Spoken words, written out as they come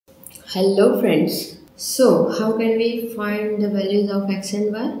Hello friends. So how can we find the values of x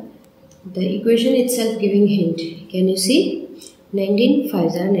and y? The equation itself giving hint. Can you see? 19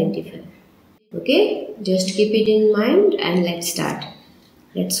 5s are 95. Okay, just keep it in mind and let's start.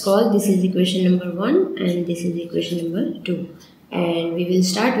 Let's call this is equation number 1 and this is equation number 2. And we will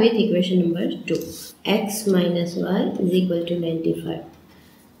start with equation number 2. X minus y is equal to 95.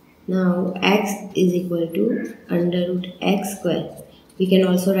 Now x is equal to under root x square. We can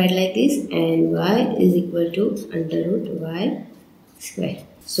also write like this, and y is equal to under root y square.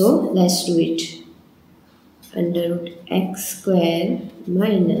 So let's do it. Under root x square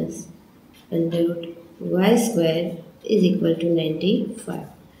minus under root y square is equal to 95.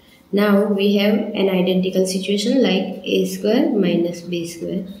 Now we have an identical situation like a square minus b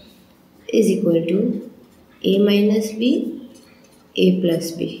square is equal to a minus b, a plus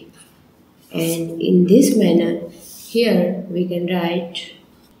b. And in this manner, here we can write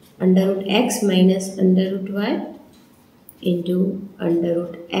under root x minus under root y into under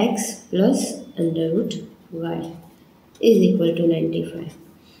root x plus under root y is equal to 95.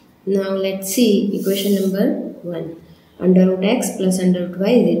 Now let's see equation number 1. Under root x plus under root y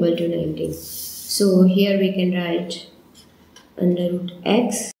is equal to 19. So here we can write under root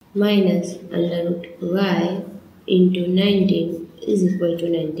x minus under root y into 19 is equal to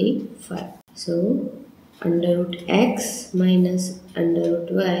 95. So under root x minus under root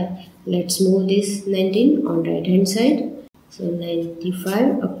y, let's move this 19 on right hand side. So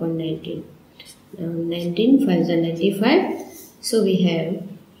 95 upon 19. Now 19 5s are 95. So we have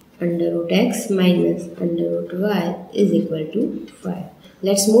under root x minus under root y is equal to 5.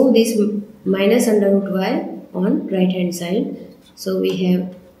 Let's move this minus under root y on right hand side. So we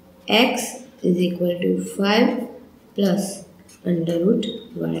have x is equal to 5 plus under root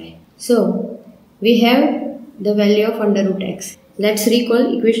y. So we have the value of under root x. Let's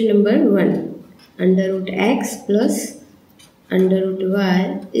recall equation number 1. Under root x plus under root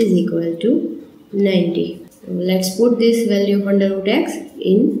y is equal to 90. Let's put this value of under root x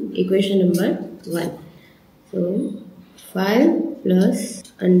in equation number 1. So 5 plus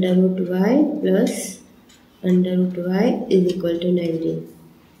under root y plus under root y is equal to 90.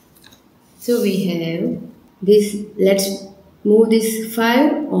 So we have this. Let's move this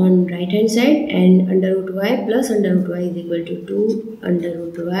 5 on right hand side, and under root y plus under root y is equal to 2 under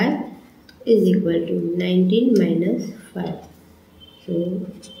root y is equal to 19 minus 5. So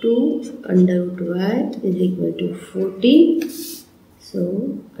 2 under root y is equal to 14.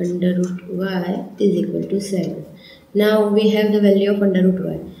 So under root y is equal to 7. Now we have the value of under root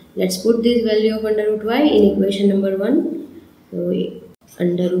y. Let's put this value of under root y in equation number 1. So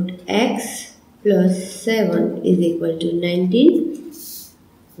under root x plus 7 is equal to 19.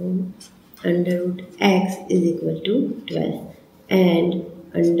 So under root x is equal to 12. And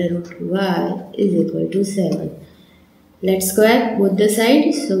under root y is equal to 7. Let's square both the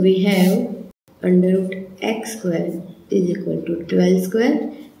sides. So we have under root x square is equal to 12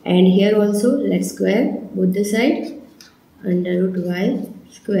 square. And here also let's square both the sides. Under root y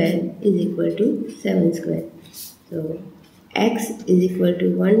square is equal to 7 square. So x is equal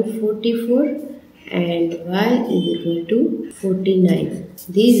to 144 and y is equal to 49.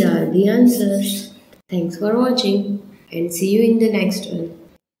 These are the answers. Thanks for watching and see you in the next one.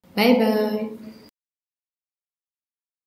 Bye bye.